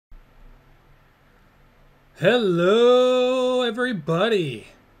Hello, everybody.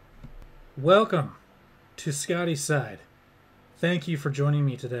 Welcome to Scotty's Side. Thank you for joining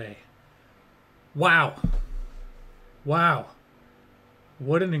me today. Wow.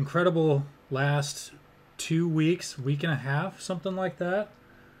 What an incredible last 2 weeks, week and a half, something like that.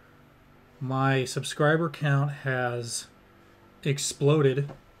 My subscriber count has exploded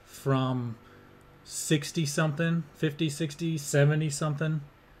from 60 something, 50, 60, 70 something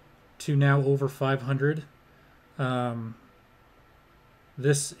to now over 500.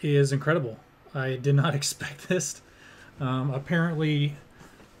 This is incredible. I did not expect this. Apparently,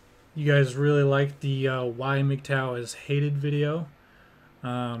 you guys really liked the Why MGTOW is Hated video.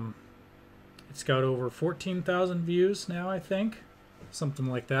 It's got over 14,000 views now, I think. Something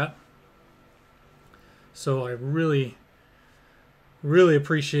like that. So I really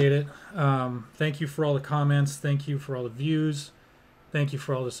appreciate it. Thank you for all the comments. Thank you for all the views. Thank you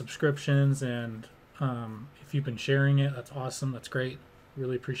for all the subscriptions. And if you've been sharing it, that's awesome. That's great.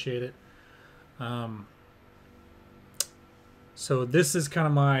 Really appreciate it. So this is kind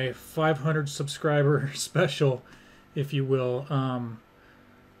of my 500 subscriber special, if you will. A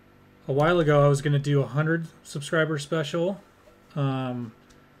while ago, I was going to do a 100 subscriber special. And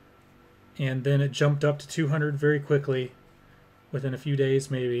then it jumped up to 200 very quickly, within a few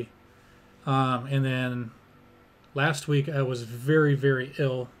days maybe. And then last week I was very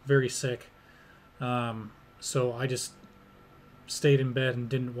ill, very sick. So I just stayed in bed and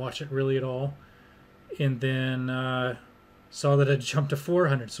didn't watch it really at all. And then saw that it jumped to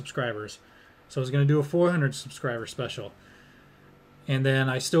 400 subscribers. So I was going to do a 400 subscriber special. And then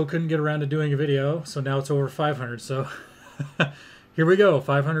I still couldn't get around to doing a video. So now it's over 500. So here we go.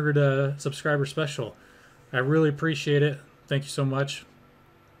 500 subscriber special. I really appreciate it. Thank you so much.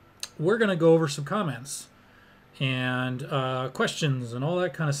 We're going to go over some comments and questions and all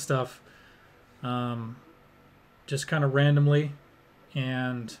that kind of stuff. Just kind of randomly,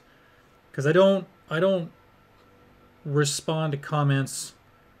 and because I don't respond to comments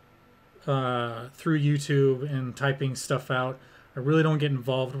through YouTube and typing stuff out. I really don't get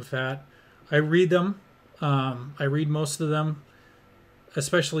involved with that. I read them. I read most of them,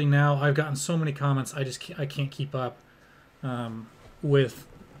 especially now. I've gotten so many comments. I can't keep up with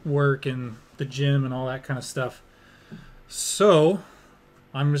work and the gym and all that kind of stuff. So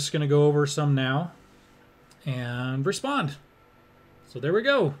I'm just going to go over some now and respond. So there we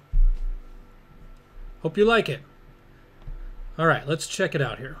go. Hope you like it. All right, let's check it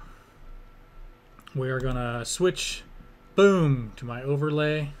out here. We are going to switch, boom, to my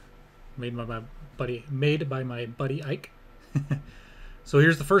overlay made by my buddy Ike. So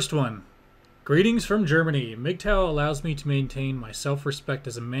here's the first one. Greetings from Germany. MGTOW allows me to maintain my self-respect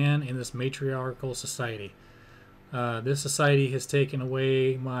as a man in this matriarchal society. This society has taken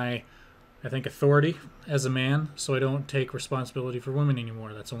away my, I think, authority as a man, so I don't take responsibility for women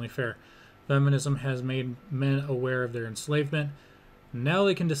anymore. That's only fair. Feminism has made men aware of their enslavement. Now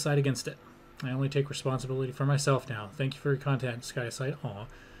they can decide against it. I only take responsibility for myself now. Thank you for your content, Skyside. Aw.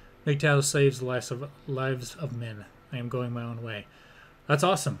 MGTOW saves the lives of men. I am going my own way. That's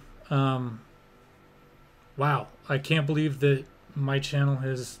awesome. Wow. I can't believe that my channel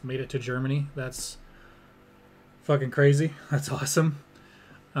has made it to Germany. That's fucking crazy. That's awesome.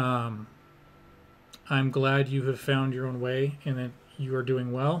 I'm glad you have found your own way and that you are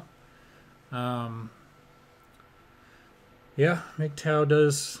doing well. Yeah, MGTOW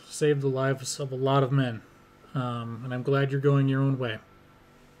does save the lives of a lot of men. And I'm glad you're going your own way.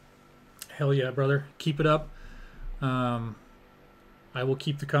 Hell yeah, brother. Keep it up. I will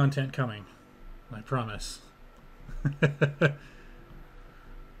keep the content coming. I promise.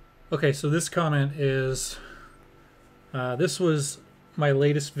 Okay, so this comment is... this was my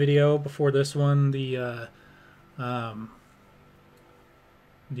latest video before this one. This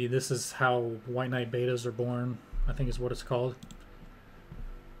is how White Knight betas are born, I think is what it's called.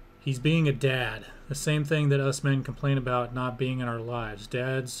 He's being a dad. The same thing that us men complain about not being in our lives.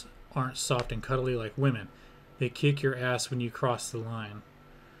 Dads aren't soft and cuddly like women. They kick your ass when you cross the line.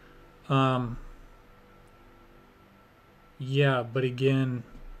 Yeah, but again,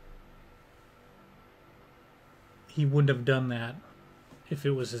 he wouldn't have done that if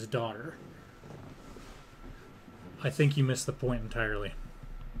it was his daughter. I think you missed the point entirely.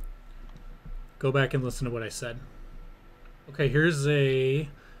 Go back and listen to what I said. Okay, here's a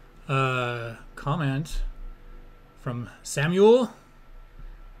comment from Samuel.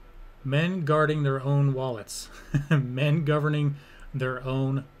 Men guarding their own wallets. Men governing their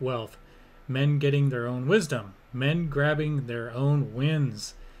own wealth. Men getting their own wisdom. Men grabbing their own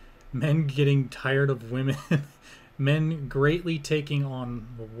wins. Men getting tired of women. Men greatly taking on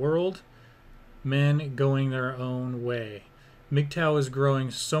the world. men going their own way. MGTOW is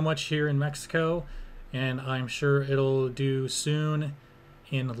growing so much here in Mexico, and I'm sure it'll do soon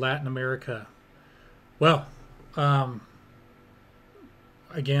in Latin America. Well,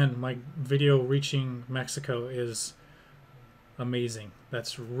 again, my video reaching Mexico is amazing.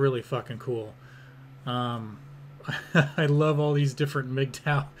 That's really fucking cool. I love all these different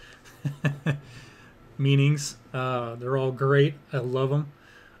MGTOW meanings. They're all great. I love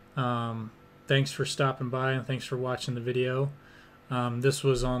them. Thanks for stopping by, and thanks for watching the video. This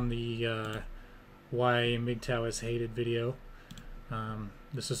was on the why MGTOW is hated video.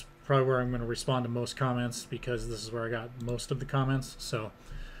 This is probably where I'm going to respond to most comments, because this is where I got most of the comments. So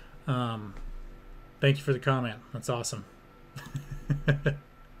thank you for the comment. That's awesome.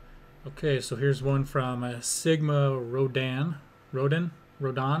 Okay, so here's one from Sigma Rodan.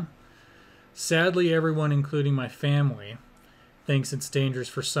 Sadly, everyone, including my family, thinks it's dangerous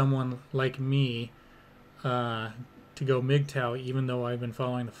for someone like me to go MGTOW, even though I've been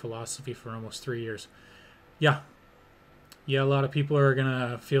following the philosophy for almost 3 years. Yeah, a lot of people are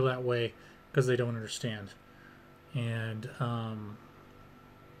gonna feel that way because they don't understand, and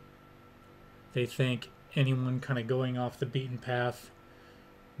they think anyone kind of going off the beaten path,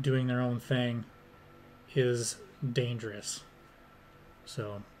 doing their own thing, is dangerous.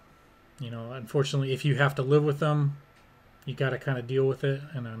 So, you know, unfortunately, if you have to live with them, you got to kind of deal with it.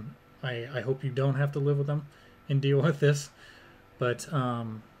 And I hope you don't have to live with them and deal with this. But,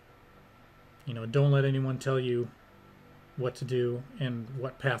 you know, don't let anyone tell you what to do and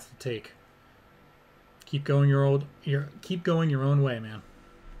what path to take. Keep going your own way, man.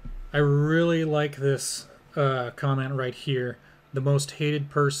 I really like this comment right here. The most hated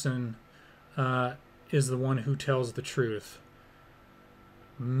person is the one who tells the truth.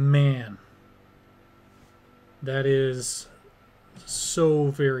 Man, that is so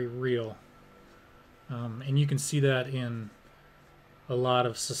very real. And you can see that in a lot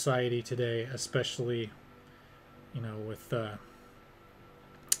of society today, especially, you know, with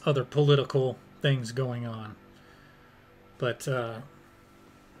other political things going on. But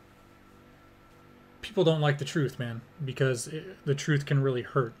people don't like the truth, man, because the truth can really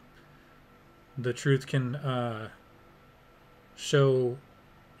hurt. The truth can show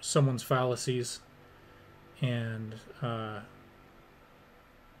someone's fallacies, and a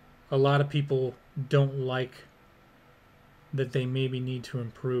lot of people don't like that they maybe need to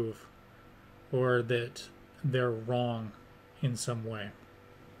improve, or that they're wrong in some way.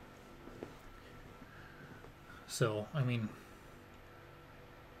 So, I mean,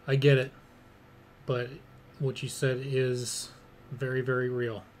 I get it. But what you said is very, very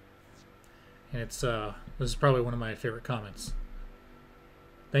real. And it's this is probably one of my favorite comments.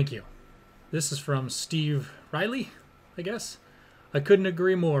 Thank you. This is from Steve Riley, I guess. I couldn't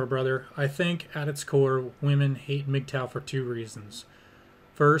agree more, brother. I think at its core, women hate MGTOW for 2 reasons.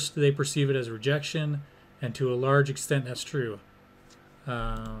 First, they perceive it as rejection, and to a large extent that's true.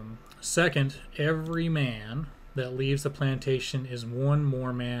 Second, every man that leaves the plantation is one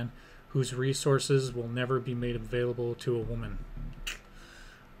more man whose resources will never be made available to a woman.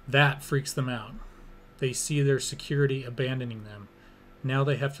 That freaks them out. They see their security abandoning them. Now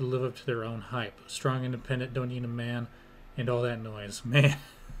they have to live up to their own hype. Strong, independent, don't need a man, and all that noise. Man.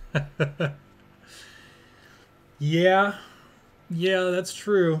 Yeah, that's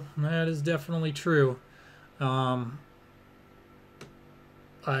true. That is definitely true. I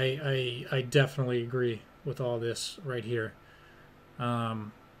definitely agree with all this right here.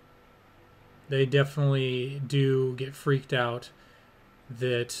 They definitely do get freaked out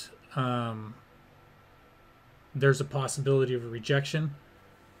that there's a possibility of a rejection,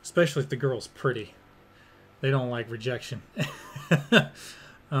 especially if the girl's pretty. They don't like rejection.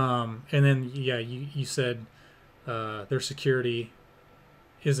 And then, yeah, you said their security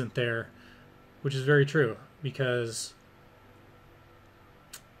isn't there, which is very true, because,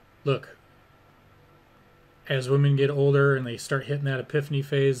 look, as women get older and they start hitting that epiphany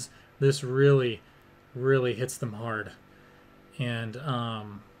phase, this really, really hits them hard. And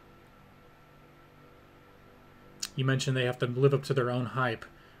you mentioned they have to live up to their own hype,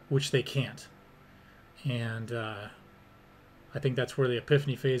 which they can't. And I think that's where the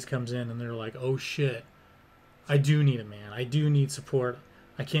epiphany phase comes in, and they're like, oh shit, I do need a man. I do need support.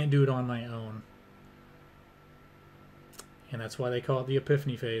 I can't do it on my own. And that's why they call it the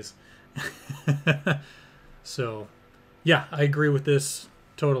epiphany phase. So, yeah, I agree with this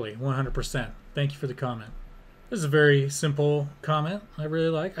totally, 100%. Thank you for the comment. This is a very simple comment I really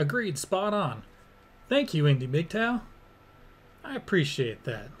like. Agreed, spot on. Thank you, Indie MGTOW. I appreciate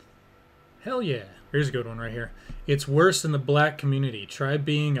that. Hell yeah. Here's a good one right here. It's worse in the black community. Try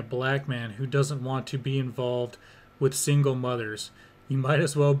being a black man who doesn't want to be involved with single mothers. You might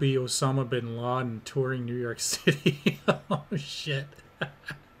as well be Osama bin Laden touring New York City. Oh, shit.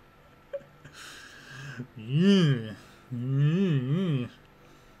 Yeah.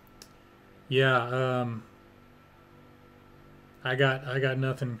 Yeah, I got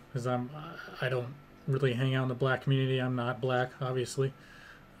nothing because I don't really hang out in the black community. I'm not black, obviously.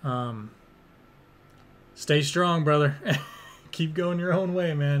 Stay strong, brother. Keep going your own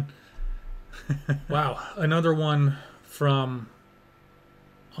way, man. Wow, another one from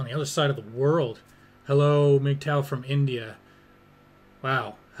on the other side of the world. Hello, MGTOW from India.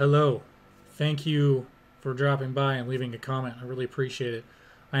 Wow, hello. Thank you for dropping by and leaving a comment. I really appreciate it.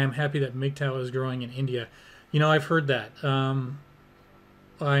 I am happy that MGTOW is growing in India. You know, I've heard that. I'm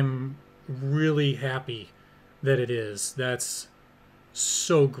really happy that it is. That's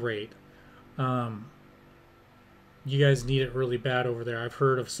so great. You guys need it really bad over there. I've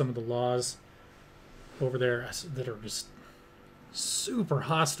heard of some of the laws over there that are just super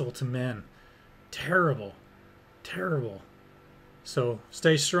hostile to men. Terrible. Terrible. So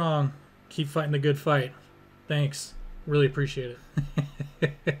stay strong. Keep fighting the good fight. Thanks. Really appreciate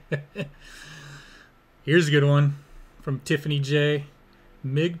it. Here's a good one from Tiffany J.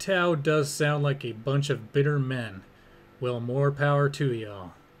 MGTOW does sound like a bunch of bitter men. Well, more power to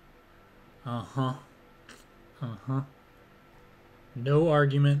y'all. Uh-huh. Uh-huh. No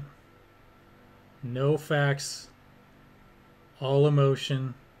argument. No facts. All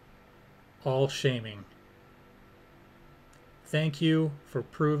emotion. All shaming. Thank you for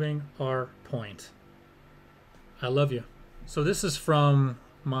proving our point. I love you. So this is from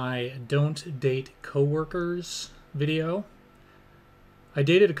my Don't Date Coworkers video. I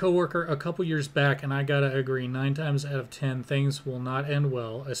dated a coworker a couple years back, and I gotta agree, 9 times out of 10, things will not end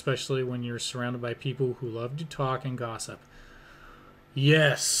well, especially when you're surrounded by people who love to talk and gossip.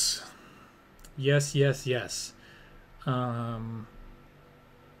 Yes. Yes, yes, yes. I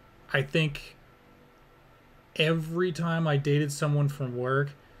think every time I dated someone from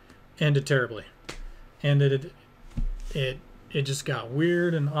work, ended terribly. And it just got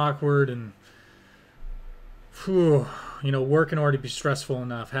weird and awkward, and whew, you know, work can already be stressful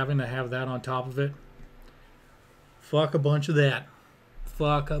enough. Having to have that on top of it, fuck a bunch of that.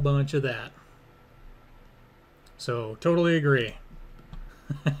 Fuck a bunch of that. So, totally agree.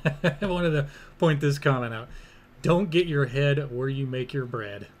 I wanted to point this comment out. Don't get your head where you make your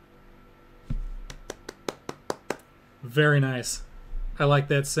bread. Very nice. I like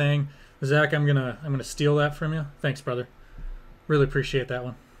that saying. Zach, I'm gonna steal that from you. Thanks, brother. Really appreciate that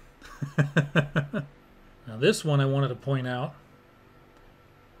one. Now this one I wanted to point out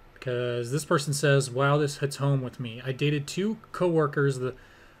because this person says, wow, this hits home with me. I dated 2 coworkers. The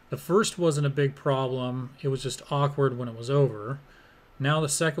first wasn't a big problem. It was just awkward when it was over. Now the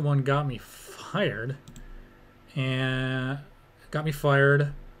second one got me fired. And got me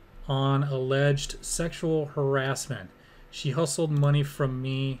fired on alleged sexual harassment. She hustled money from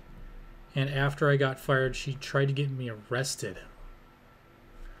me, and after I got fired, she tried to get me arrested.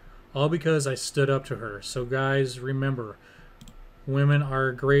 All because I stood up to her. So guys, remember, women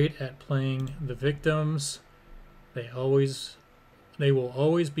are great at playing the victims. They will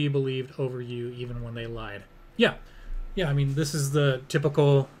always be believed over you, even when they lied. Yeah, I mean, this is the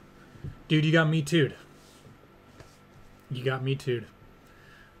typical, dude, you got me too'd. You got me too'd.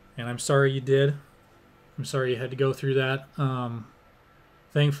 And I'm sorry you did. I'm sorry you had to go through that.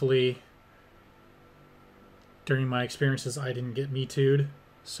 Thankfully, during my experiences, I didn't get me too'd.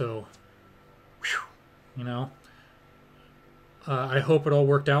 So, whew, you know, I hope it all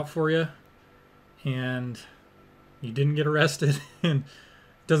worked out for you, and you didn't get arrested. And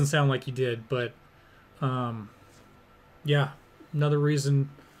it doesn't sound like you did, but yeah, another reason,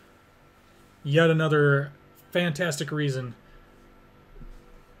 yet another fantastic reason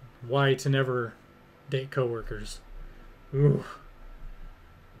why to never date coworkers. Ooh.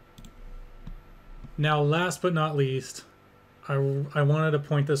 Now, last but not least, I wanted to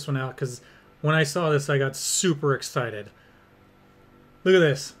point this one out because when I saw this, I got super excited. Look at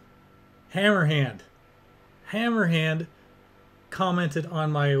this. Hammerhand commented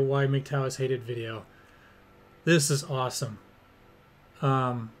on my Why MGTOW is Hated video. This is awesome.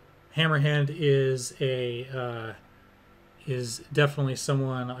 Hammerhand is definitely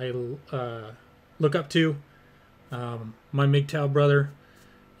someone I look up to. My MGTOW brother,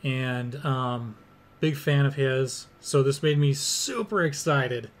 and big fan of his. So this made me super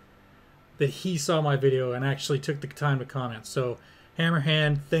excited that he saw my video and actually took the time to comment. So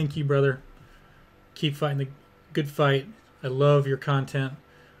Hammerhand, thank you, brother. Keep fighting the good fight. I love your content.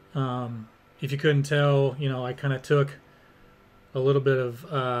 if you couldn't tell, you know, I kind of took a little bit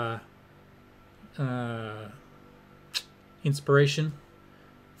of inspiration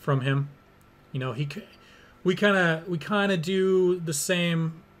from him. You know, we kind of do the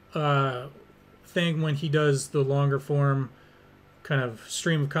same thing when he does the longer form kind of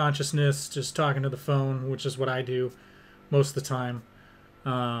stream of consciousness, just talking to the phone, which is what I do most of the time.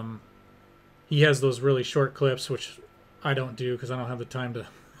 He has those really short clips, which I don't do because I don't have the time to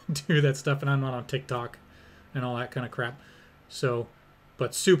do that stuff, and I'm not on TikTok and all that kind of crap. So,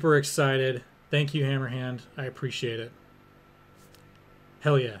 but super excited. Thank you, Hammerhand. I appreciate it.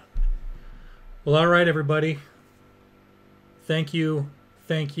 Hell yeah. Well, all right, everybody. Thank you,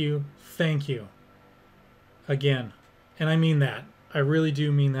 thank you, thank you. Again. And I mean that. I really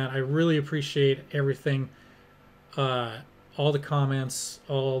do mean that. I really appreciate everything. All the comments,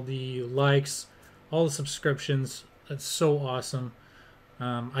 all the likes, all the subscriptions. That's so awesome.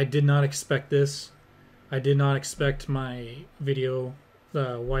 I did not expect this. I did not expect my video,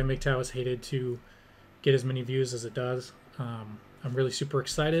 Why MGTOW is Hated, to get as many views as it does. I'm really super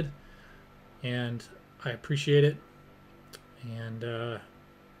excited, and I appreciate it. And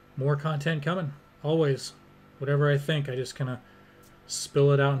more content coming, always. Whatever I think, I just kind of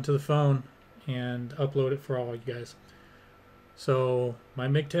spill it out into the phone and upload it for all you guys. So, my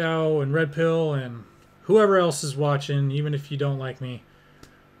MGTOW and Redpill and whoever else is watching, even if you don't like me,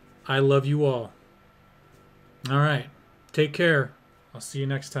 I love you all. All right. Take care. I'll see you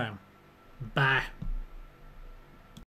next time. Bye.